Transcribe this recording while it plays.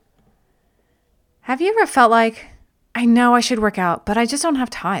Have you ever felt like, I know I should work out, but I just don't have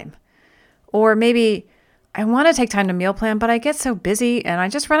time? Or maybe I want to take time to meal plan, but I get so busy and I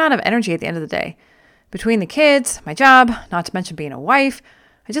just run out of energy at the end of the day. Between the kids, my job, not to mention being a wife,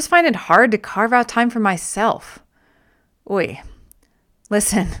 I just find it hard to carve out time for myself. Oy.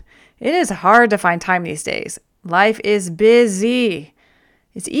 Listen, it is hard to find time these days. Life is busy.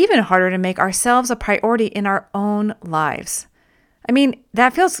 It's even harder to make ourselves a priority in our own lives. I mean,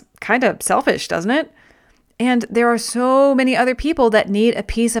 that feels kind of selfish, doesn't it? And there are so many other people that need a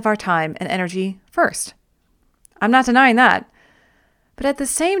piece of our time and energy first. I'm not denying that. But at the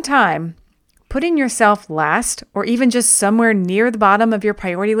same time, putting yourself last or even just somewhere near the bottom of your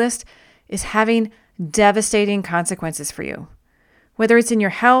priority list is having devastating consequences for you. Whether it's in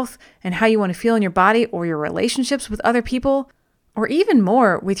your health and how you want to feel in your body or your relationships with other people, or even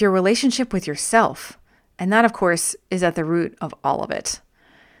more with your relationship with yourself. And that, of course, is at the root of all of it.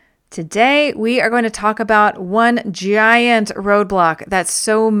 Today, we are going to talk about one giant roadblock that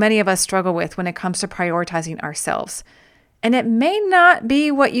so many of us struggle with when it comes to prioritizing ourselves. And it may not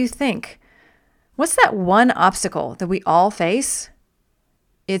be what you think. What's that one obstacle that we all face?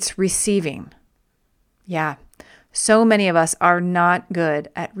 It's receiving. Yeah, so many of us are not good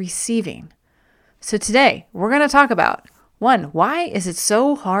at receiving. So today, we're going to talk about, one, why is it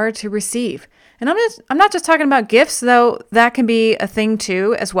so hard to receive? And I'm not just talking about gifts, though that can be a thing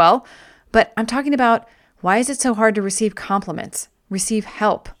too as well, but I'm talking about why is it so hard to receive compliments, receive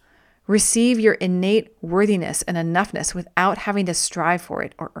help, receive your innate worthiness and enoughness without having to strive for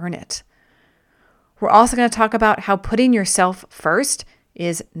it or earn it. We're also going to talk about how putting yourself first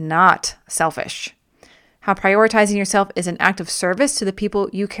is not selfish, how prioritizing yourself is an act of service to the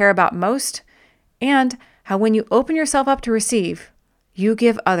people you care about most, and how when you open yourself up to receive, you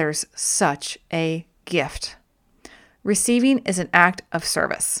give others such a gift. Receiving is an act of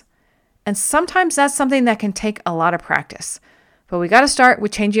service. And sometimes that's something that can take a lot of practice. But we got to start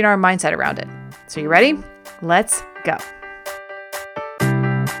with changing our mindset around it. So you ready? Let's go.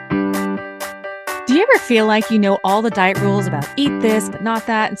 Do you ever feel like you know all the diet rules about eat this, but not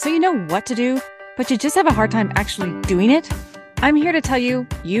that, and so you know what to do, but you just have a hard time actually doing it? I'm here to tell you,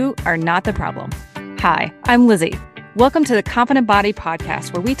 you are not the problem. Hi, I'm Lizzie. Welcome to the Confident Body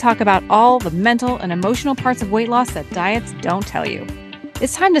Podcast, where we talk about all the mental and emotional parts of weight loss that diets don't tell you.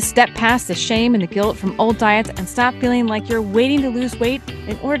 It's time to step past the shame and the guilt from old diets and stop feeling like you're waiting to lose weight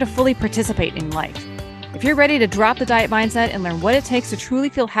in order to fully participate in life. If you're ready to drop the diet mindset and learn what it takes to truly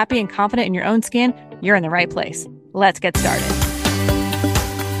feel happy and confident in your own skin, you're in the right place. Let's get started.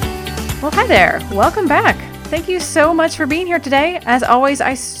 Well, hi there. Welcome back. Thank you so much for being here today. As always,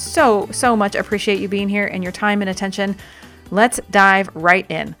 I so much appreciate you being here and your time and attention. Let's dive right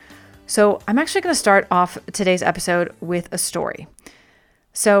in. So I'm actually going to start off today's episode with a story.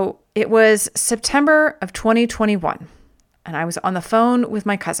 So it was September of 2021, and I was on the phone with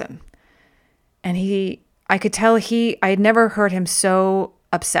my cousin. And I could tell I had never heard him so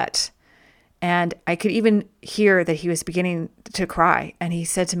upset. And I could even hear that he was beginning to cry. And he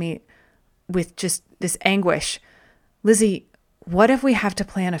said to me with just this anguish, Lizzie, what if we have to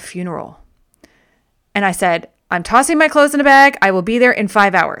plan a funeral? And I said, I'm tossing my clothes in a bag. I will be there in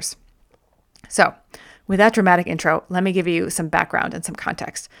 5 hours. So with that dramatic intro, let me give you some background and some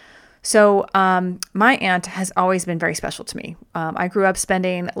context. So my aunt has always been very special to me. I grew up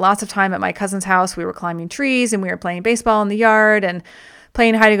spending lots of time at my cousin's house. We were climbing trees and we were playing baseball in the yard and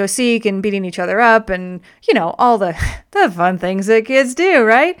playing hide and go seek and beating each other up and, all the fun things that kids do,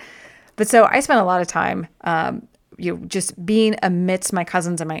 right? But so I spent a lot of time just being amidst my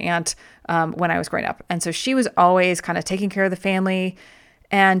cousins and my aunt when I was growing up. And so she was always kind of taking care of the family.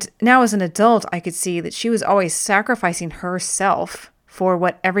 And now as an adult, I could see that she was always sacrificing herself for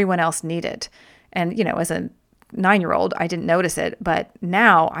what everyone else needed. And, as a 9-year-old, I didn't notice it. But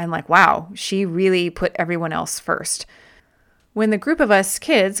now I'm like, wow, she really put everyone else first. When the group of us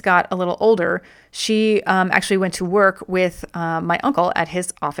kids got a little older, she actually went to work with my uncle at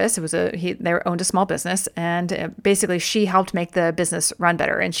his office. It was they owned a small business, and basically she helped make the business run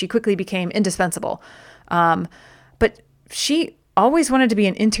better, and she quickly became indispensable. But she always wanted to be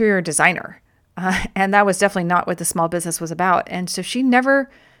an interior designer, and that was definitely not what the small business was about. And so she never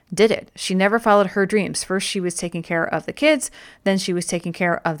did it. She never followed her dreams. First, she was taking care of the kids, then she was taking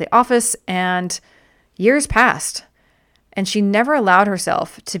care of the office, and years passed. And she never allowed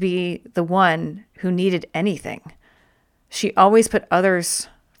herself to be the one who needed anything. She always put others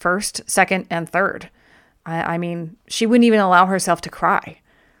first, second, and third. I mean, she wouldn't even allow herself to cry.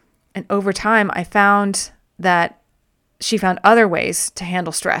 And over time, I found that she found other ways to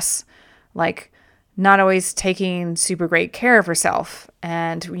handle stress, like not always taking super great care of herself,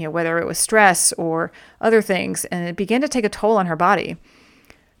 and whether it was stress or other things, and it began to take a toll on her body,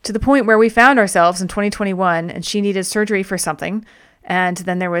 to the point where we found ourselves in 2021 and she needed surgery for something, and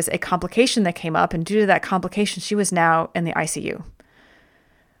then there was a complication that came up, and due to that complication she was now in the ICU.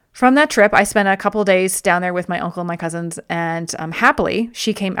 From that trip, I spent a couple of days down there with my uncle and my cousins, and happily,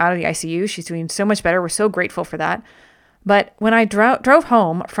 she came out of the ICU. She's doing so much better. We're so grateful for that. But when I drove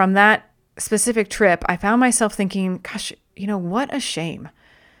home from that specific trip, I found myself thinking, gosh, what a shame.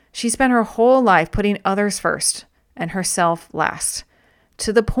 She spent her whole life putting others first and herself last,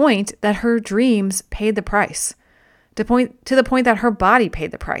 to the point that her dreams paid the price, to the point that her body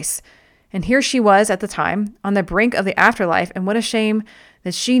paid the price. And here she was at the time on the brink of the afterlife, and what a shame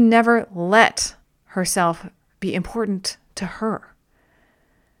that she never let herself be important to her.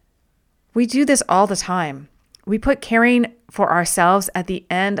 We do this all the time. We put caring for ourselves at the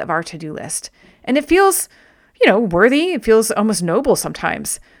end of our to-do list. And it feels, worthy. It feels almost noble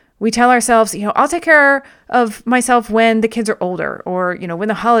sometimes. We tell ourselves, I'll take care of myself when the kids are older, or, when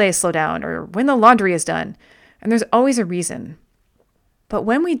the holidays slow down, or when the laundry is done. And there's always a reason. But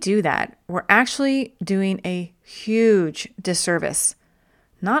when we do that, we're actually doing a huge disservice,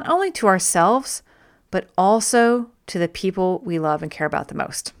 not only to ourselves, but also to the people we love and care about the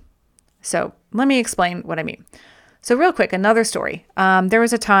most. So let me explain what I mean. So real quick, another story. There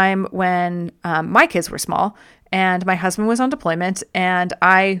was a time when my kids were small and my husband was on deployment, and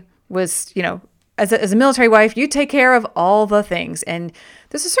I was, as a military wife, you take care of all the things. And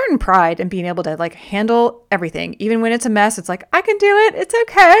there's a certain pride in being able to handle everything. Even when it's a mess, it's like, I can do it. It's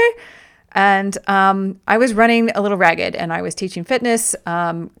okay. And I was running a little ragged, and I was teaching fitness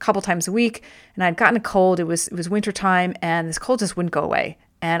a couple times a week, and I'd gotten a cold. It was winter time, and this cold just wouldn't go away.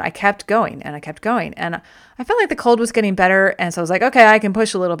 And I kept going, and I kept going. And I felt like the cold was getting better. And so I was like, okay, I can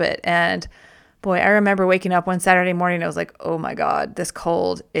push a little bit. And boy, I remember waking up one Saturday morning, I was like, oh my God, this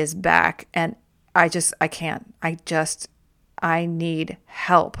cold is back. And I can't. I need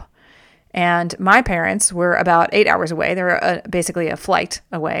help. And my parents were about 8 hours away. They were basically a flight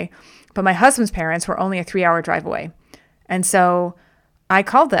away. But my husband's parents were only a 3-hour drive away. And so I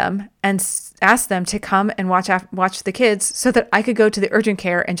called them and asked them to come and watch the kids so that I could go to the urgent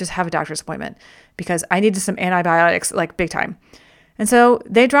care and just have a doctor's appointment, because I needed some antibiotics, big time. And so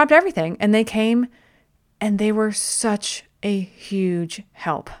they dropped everything and they came, and they were such a huge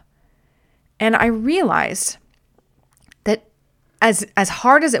help. And I realized that as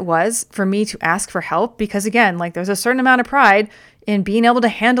hard as it was for me to ask for help, because again, there's a certain amount of pride in being able to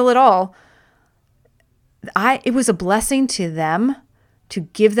handle it all, it was a blessing to them to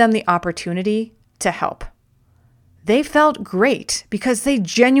give them the opportunity to help. They felt great because they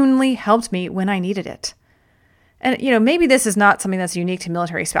genuinely helped me when I needed it. And, maybe this is not something that's unique to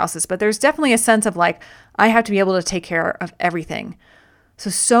military spouses, but there's definitely a sense of I have to be able to take care of everything.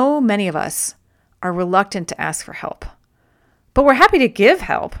 So many of us are reluctant to ask for help, but we're happy to give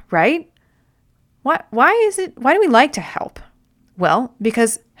help, right? Why do we like to help? Well,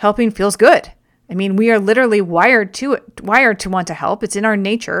 because helping feels good. I mean, we are literally wired to want to help. It's in our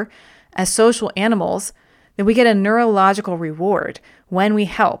nature as social animals that we get a neurological reward when we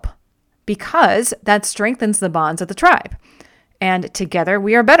help, because that strengthens the bonds of the tribe. And together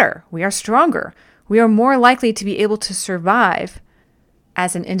we are better. We are stronger. We are more likely to be able to survive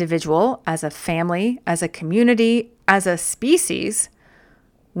as an individual, as a family, as a community, as a species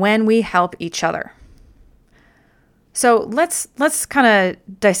when we help each other. So let's kind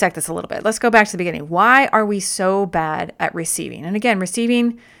of dissect this a little bit. Let's go back to the beginning. Why are we so bad at receiving? And again,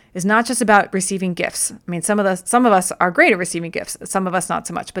 receiving is not just about receiving gifts. I mean, some of us are great at receiving gifts, some of us not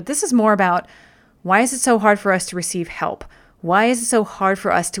so much. But this is more about, why is it so hard for us to receive help? Why is it so hard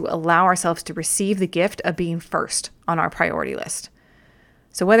for us to allow ourselves to receive the gift of being first on our priority list?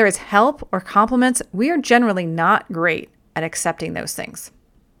 So whether it's help or compliments, we are generally not great at accepting those things.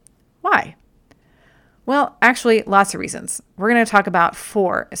 Why? Well, actually, lots of reasons. We're going to talk about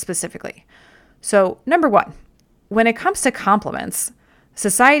 4 specifically. So number 1, when it comes to compliments,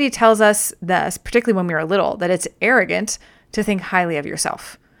 society tells us that, particularly when we were little, that it's arrogant to think highly of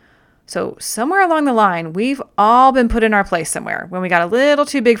yourself. So somewhere along the line, we've all been put in our place somewhere when we got a little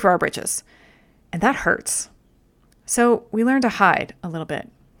too big for our britches. And that hurts. So we learn to hide a little bit.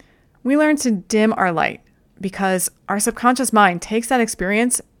 We learn to dim our light, because our subconscious mind takes that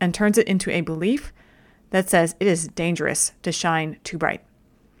experience and turns it into a belief that says it is dangerous to shine too bright.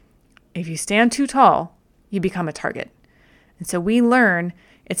 If you stand too tall, you become a target. And so we learn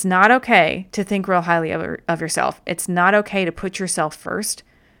it's not okay to think real highly of yourself. It's not okay to put yourself first,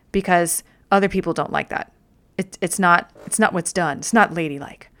 because other people don't like that. It's not what's done. It's not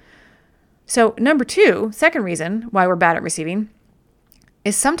ladylike. So number two, second reason why we're bad at receiving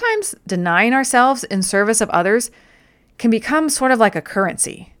is sometimes denying ourselves in service of others can become sort of like a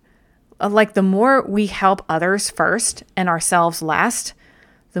currency. Like the more we help others first and ourselves last,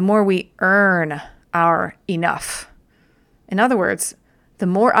 the more we earn our enough. In other words, the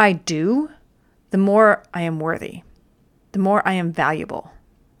more I do, the more I am worthy, the more I am valuable.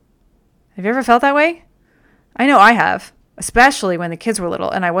 Have you ever felt that way? I know I have, especially when the kids were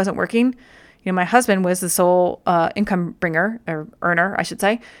little and I wasn't working. My husband was the sole income bringer, or earner, I should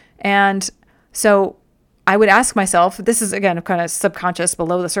say. And so I would ask myself, this is again kind of subconscious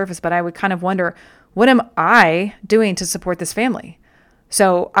below the surface, but I would kind of wonder, what am I doing to support this family?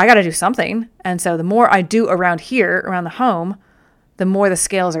 So I got to do something. And so the more I do around here, around the home, the more the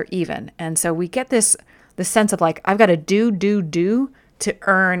scales are even. And so we get this sense of like, I've got to do to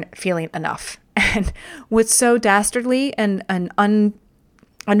earn feeling enough. And what's so dastardly and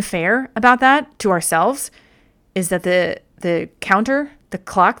unfair about that to ourselves is that the counter, the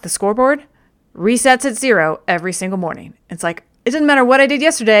clock, the scoreboard resets at 0 every single morning. It's like, it doesn't matter what I did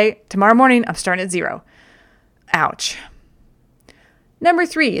yesterday. Tomorrow morning, I'm starting at 0. Ouch. Number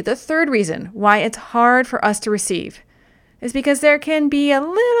 3, the third reason why it's hard for us to receive is because there can be a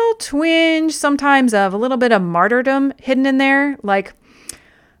little twinge sometimes of a little bit of martyrdom hidden in there. Like,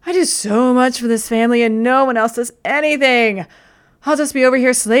 I do so much for this family and no one else does anything. I'll just be over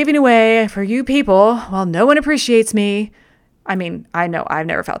here slaving away for you people while no one appreciates me. I mean, I know I've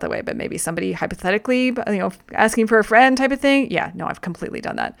never felt that way, but maybe somebody hypothetically, asking for a friend type of thing. Yeah, no, I've completely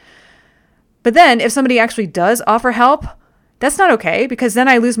done that. But then if somebody actually does offer help, that's not okay because then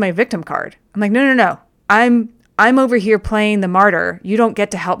I lose my victim card. I'm like, no. I'm over here playing the martyr. You don't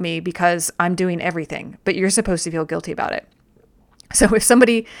get to help me because I'm doing everything, but you're supposed to feel guilty about it. So if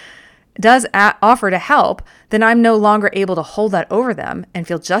somebody does offer to help, then I'm no longer able to hold that over them and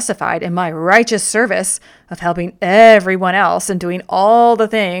feel justified in my righteous service of helping everyone else and doing all the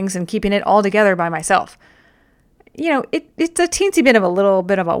things and keeping it all together by myself. It's a teensy bit of a little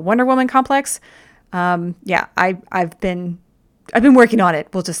bit of a Wonder Woman complex. I've been working on it,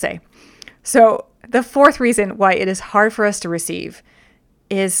 we'll just say. So the fourth reason why it is hard for us to receive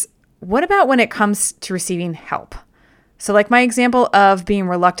is, what about when it comes to receiving help? So like my example of being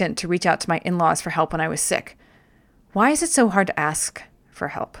reluctant to reach out to my in-laws for help when I was sick. Why is it so hard to ask for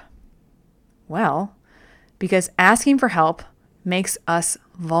help? Well, because asking for help makes us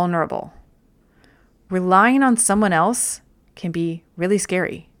vulnerable. Relying on someone else can be really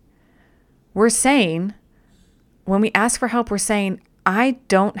scary. When we ask for help, we're saying, I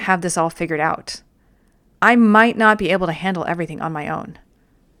don't have this all figured out. I might not be able to handle everything on my own.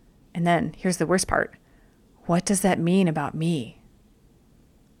 And then here's the worst part. What does that mean about me?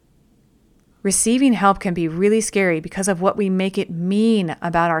 Receiving help can be really scary because of what we make it mean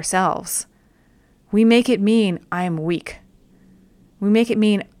about ourselves. We make it mean I am weak. We make it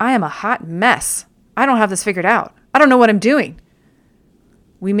mean I am a hot mess. I don't have this figured out. I don't know what I'm doing.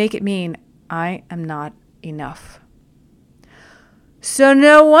 We make it mean I am not enough. So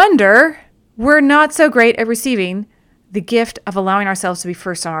no wonder we're not so great at receiving the gift of allowing ourselves to be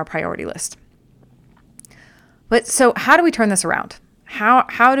first on our priority list. But so how do we turn this around?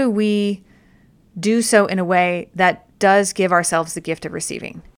 How do we do so in a way that does give ourselves the gift of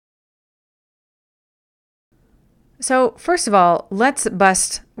receiving? So first of all, let's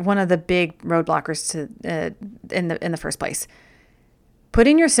bust one of the big roadblockers in the first place.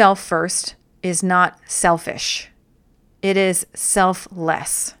 Putting yourself first is not selfish. It is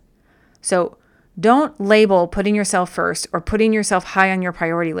selfless. So don't label putting yourself first or putting yourself high on your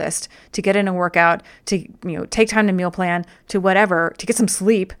priority list to get in a workout, to take time to meal plan, to whatever, to get some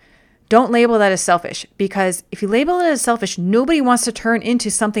sleep. Don't label that as selfish, because if you label it as selfish, nobody wants to turn into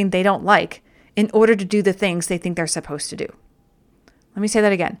something they don't like in order to do the things they think they're supposed to do. Let me say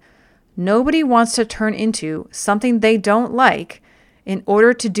that again. Nobody wants to turn into something they don't like in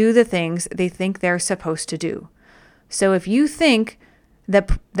order to do the things they think they're supposed to do. So if you think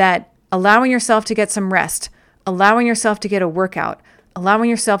that allowing yourself to get some rest, allowing yourself to get a workout, allowing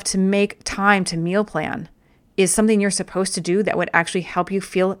yourself to make time to meal plan is something you're supposed to do that would actually help you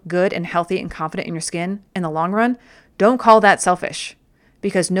feel good and healthy and confident in your skin in the long run, don't call that selfish,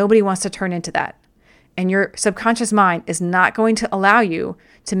 because nobody wants to turn into that. And your subconscious mind is not going to allow you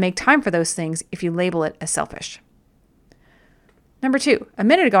to make time for those things if you label it as selfish. Number 2, a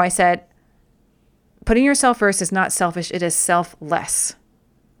minute ago I said, putting yourself first is not selfish, it is selfless.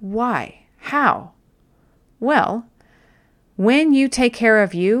 Why? How? Well, when you take care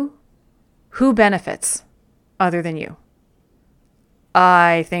of you, who benefits other than you?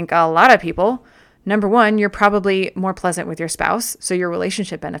 I think a lot of people. Number 1, you're probably more pleasant with your spouse, so your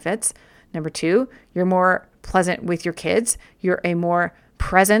relationship benefits. Number 2, you're more pleasant with your kids. You're a more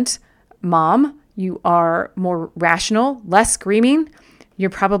present mom. You are more rational, less screaming. You're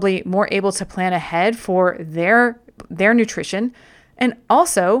probably more able to plan ahead for their nutrition. And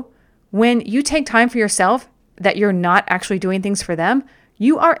also, when you take time for yourself that you're not actually doing things for them,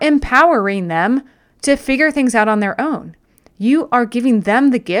 you are empowering them to figure things out on their own. You are giving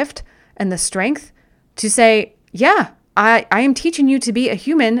them the gift and the strength to say, yeah, I am teaching you to be a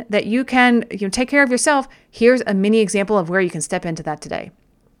human, that you can take care of yourself. Here's a mini example of where you can step into that today.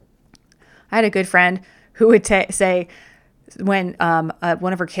 I had a good friend who would say when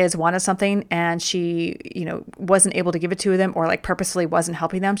one of her kids wanted something and she, wasn't able to give it to them, or like purposely wasn't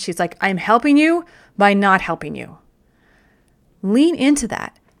helping them, she's like, I'm helping you by not helping you. Lean into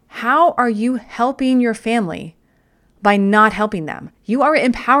that. How are you helping your family by not helping them? You are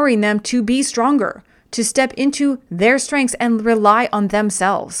empowering them to be stronger, to step into their strengths and rely on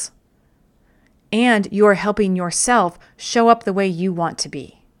themselves. And you're helping yourself show up the way you want to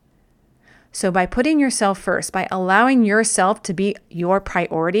be. So by putting yourself first, by allowing yourself to be your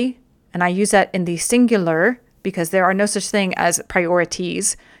priority, and I use that in the singular because there are no such thing as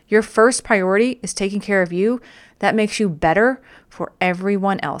priorities. Your first priority is taking care of you. That makes you better for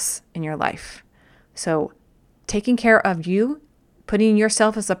everyone else in your life. So taking care of you, putting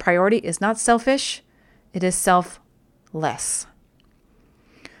yourself as a priority is not selfish. It is selfless.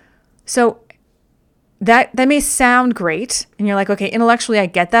 So that may sound great. And you're like, okay, intellectually I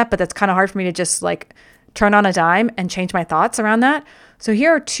get that, but that's kind of hard for me to just like turn on a dime and change my thoughts around that. So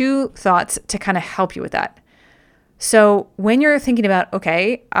here are 2 thoughts to kind of help you with that. So when you're thinking about,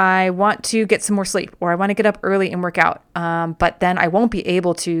 okay, I want to get some more sleep, or I want to get up early and work out, but then I won't be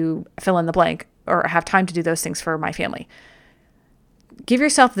able to fill in the blank or have time to do those things for my family. Give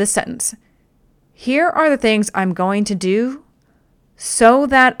yourself this sentence. Here are the things I'm going to do so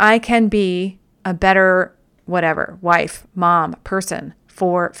that I can be a better whatever, wife, mom, person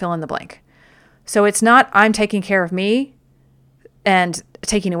for fill in the blank. So it's not I'm taking care of me and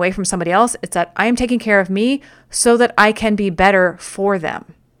taking away from somebody else. It's that I'm taking care of me so that I can be better for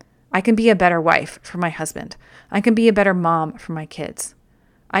them. I can be a better wife for my husband. I can be a better mom for my kids.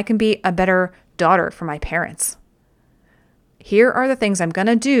 I can be a better daughter for my parents. Here are the things I'm going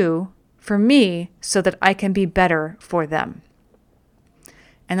to do for me so that I can be better for them.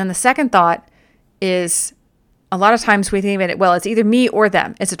 And then the second thought is, a lot of times we think of it, well, it's either me or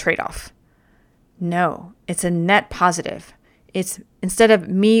them. It's a trade-off. No, it's a net positive. It's instead of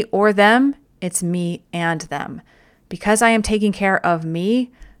me or them, it's me and them. Because I am taking care of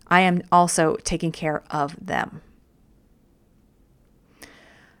me, I am also taking care of them.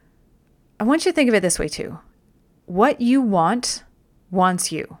 I want you to think of it this way too. What you want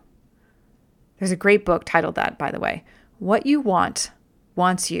wants you. There's a great book titled that, by the way. What you want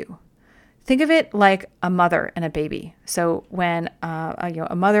wants you. Think of it like a mother and a baby. So when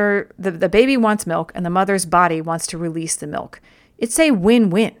a mother, the baby wants milk and the mother's body wants to release the milk. It's a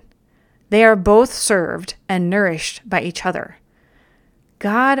win-win. They are both served and nourished by each other.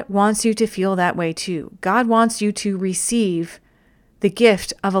 God wants you to feel that way too. God wants you to receive the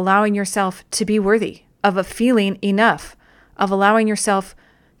gift of allowing yourself to be worthy, of a feeling enough, of allowing yourself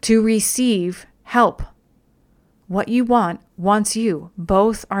to receive help. What you want wants you.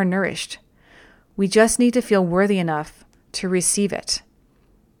 Both are nourished. We just need to feel worthy enough to receive it.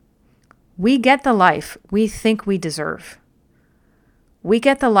 We get the life we think we deserve. We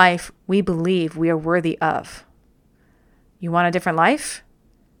get the life we believe we are worthy of. You want a different life?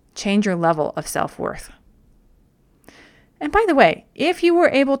 Change your level of self-worth. And by the way, if you were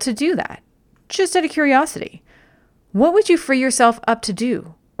able to do that, just out of curiosity, what would you free yourself up to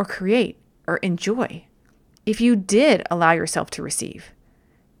do or create or enjoy if you did allow yourself to receive?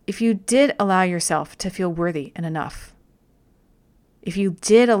 If you did allow yourself to feel worthy and enough? If you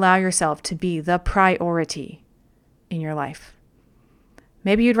did allow yourself to be the priority in your life?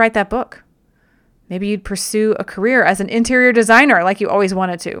 Maybe you'd write that book. Maybe you'd pursue a career as an interior designer like you always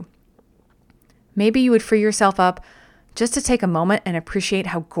wanted to. Maybe you would free yourself up just to take a moment and appreciate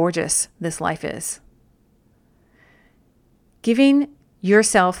how gorgeous this life is. Giving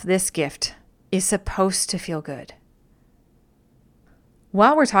yourself this gift is supposed to feel good.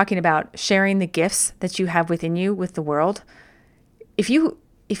 While we're talking about sharing the gifts that you have within you with the world, if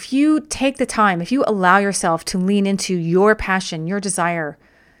you take the time, if you allow yourself to lean into your passion, your desire,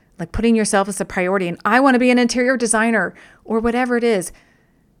 like putting yourself as a priority, and I want to be an interior designer or whatever it is,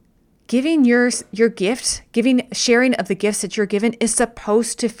 giving your gift, sharing of the gifts that you're given is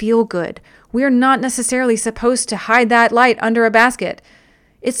supposed to feel good. We are not necessarily supposed to hide that light under a basket.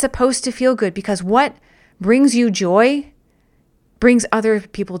 It's supposed to feel good because what brings you joy brings other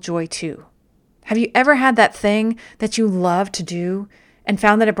people joy too. Have you ever had that thing that you love to do and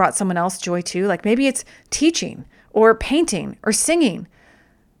found that it brought someone else joy too? Like maybe it's teaching or painting or singing.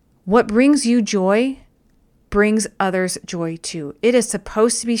 What brings you joy brings others joy too. It is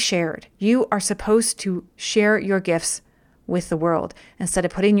supposed to be shared. You are supposed to share your gifts with the world instead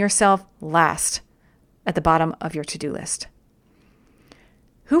of putting yourself last at the bottom of your to-do list.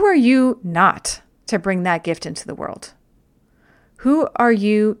 Who are you not to bring that gift into the world? Who are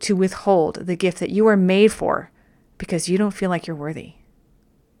you to withhold the gift that you are made for because you don't feel like you're worthy?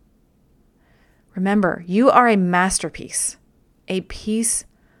 Remember, you are a masterpiece, a piece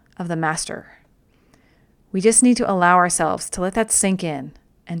of the master. We just need to allow ourselves to let that sink in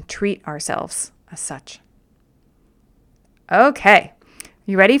and treat ourselves as such. Okay,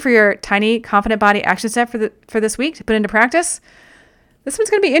 you ready for your tiny confident body action step for this week to put into practice? This one's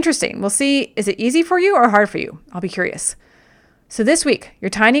going to be interesting. We'll see, is it easy for you or hard for you? I'll be curious. So this week, your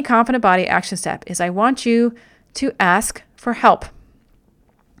tiny confident body action step is I want you to ask for help.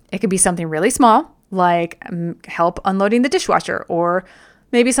 It could be something really small, like help unloading the dishwasher, or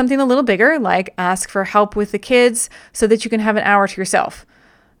maybe something a little bigger, like ask for help with the kids so that you can have an hour to yourself.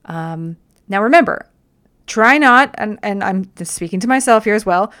 Now remember, try not, and I'm just speaking to myself here as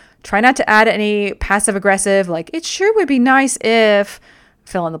well, try not to add any passive aggressive, like it sure would be nice if,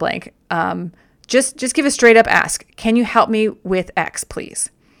 fill in the blank. Just give a straight up ask. Can you help me with X, please?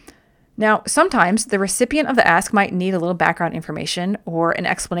 Now, sometimes the recipient of the ask might need a little background information or an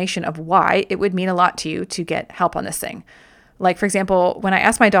explanation of why it would mean a lot to you to get help on this thing. Like, for example, when I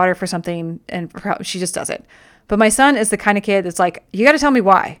ask my daughter for something and she just does it. But my son is the kind of kid that's like, you got to tell me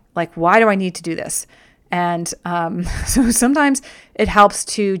why. Like, why do I need to do this? And so sometimes it helps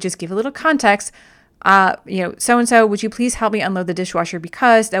to just give a little context. So-and-so, would you please help me unload the dishwasher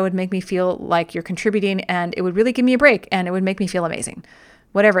because that would make me feel like you're contributing and it would really give me a break and it would make me feel amazing,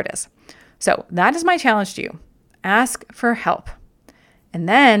 whatever it is. So that is my challenge to you. Ask for help. And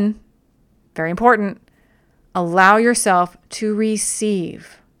then, very important, allow yourself to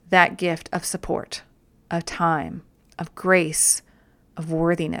receive that gift of support, of time, of grace, of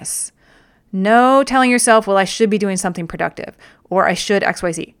worthiness. No telling yourself, well, I should be doing something productive or I should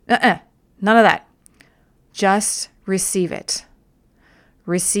XYZ. None of that. Just receive it.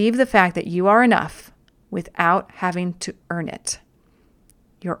 Receive the fact that you are enough without having to earn it.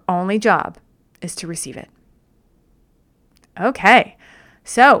 Your only job is to receive it. Okay.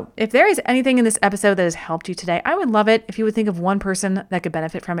 So if there is anything in this episode that has helped you today, I would love it if you would think of one person that could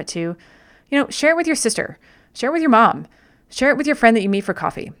benefit from it too. Share it with your sister, share it with your mom, share it with your friend that you meet for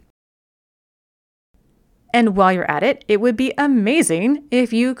coffee. And while you're at it, it would be amazing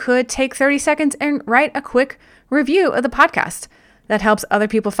if you could take 30 seconds and write a quick review of the podcast. That helps other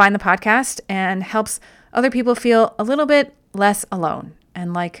people find the podcast and helps other people feel a little bit less alone.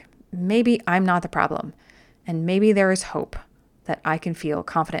 And like, maybe I'm not the problem. And maybe there is hope that I can feel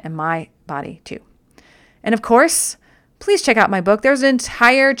confident in my body too. And of course, please check out my book. There's an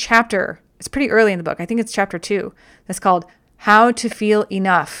entire chapter. It's pretty early in the book. I think it's chapter 2. That's called How to Feel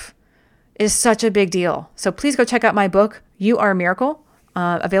Enough. It is such a big deal. So please go check out my book, You Are a Miracle,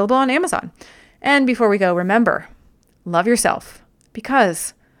 available on Amazon. And before we go, remember, love yourself,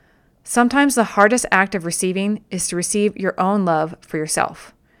 because sometimes the hardest act of receiving is to receive your own love for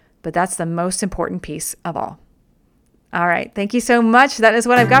yourself. But that's the most important piece of all. All right. Thank you so much. That is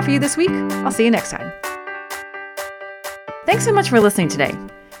what I've got for you this week. I'll see you next time. Thanks so much for listening today.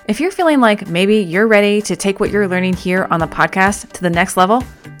 If you're feeling like maybe you're ready to take what you're learning here on the podcast to the next level,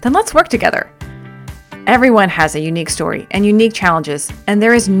 then let's work together. Everyone has a unique story and unique challenges, and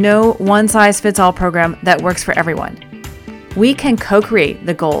there is no one-size-fits-all program that works for everyone. We can co-create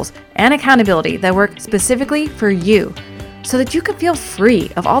the goals and accountability that work specifically for you so that you can feel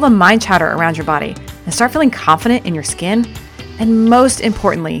free of all the mind chatter around your body and start feeling confident in your skin. And most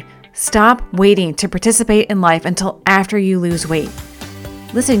importantly, stop waiting to participate in life until after you lose weight.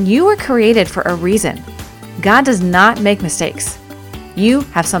 Listen, you were created for a reason. God does not make mistakes. You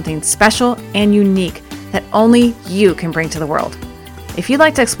have something special and unique that only you can bring to the world. If you'd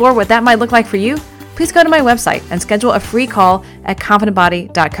like to explore what that might look like for you, please go to my website and schedule a free call at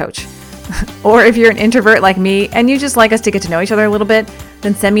confidentbody.coach. Or if you're an introvert like me and you just like us to get to know each other a little bit,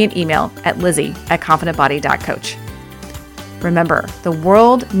 then send me an email at lizzie@confidentbody.coach. Remember, the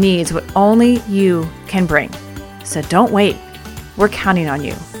world needs what only you can bring. So don't wait. We're counting on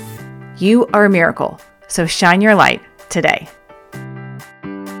you. You are a miracle. So shine your light today.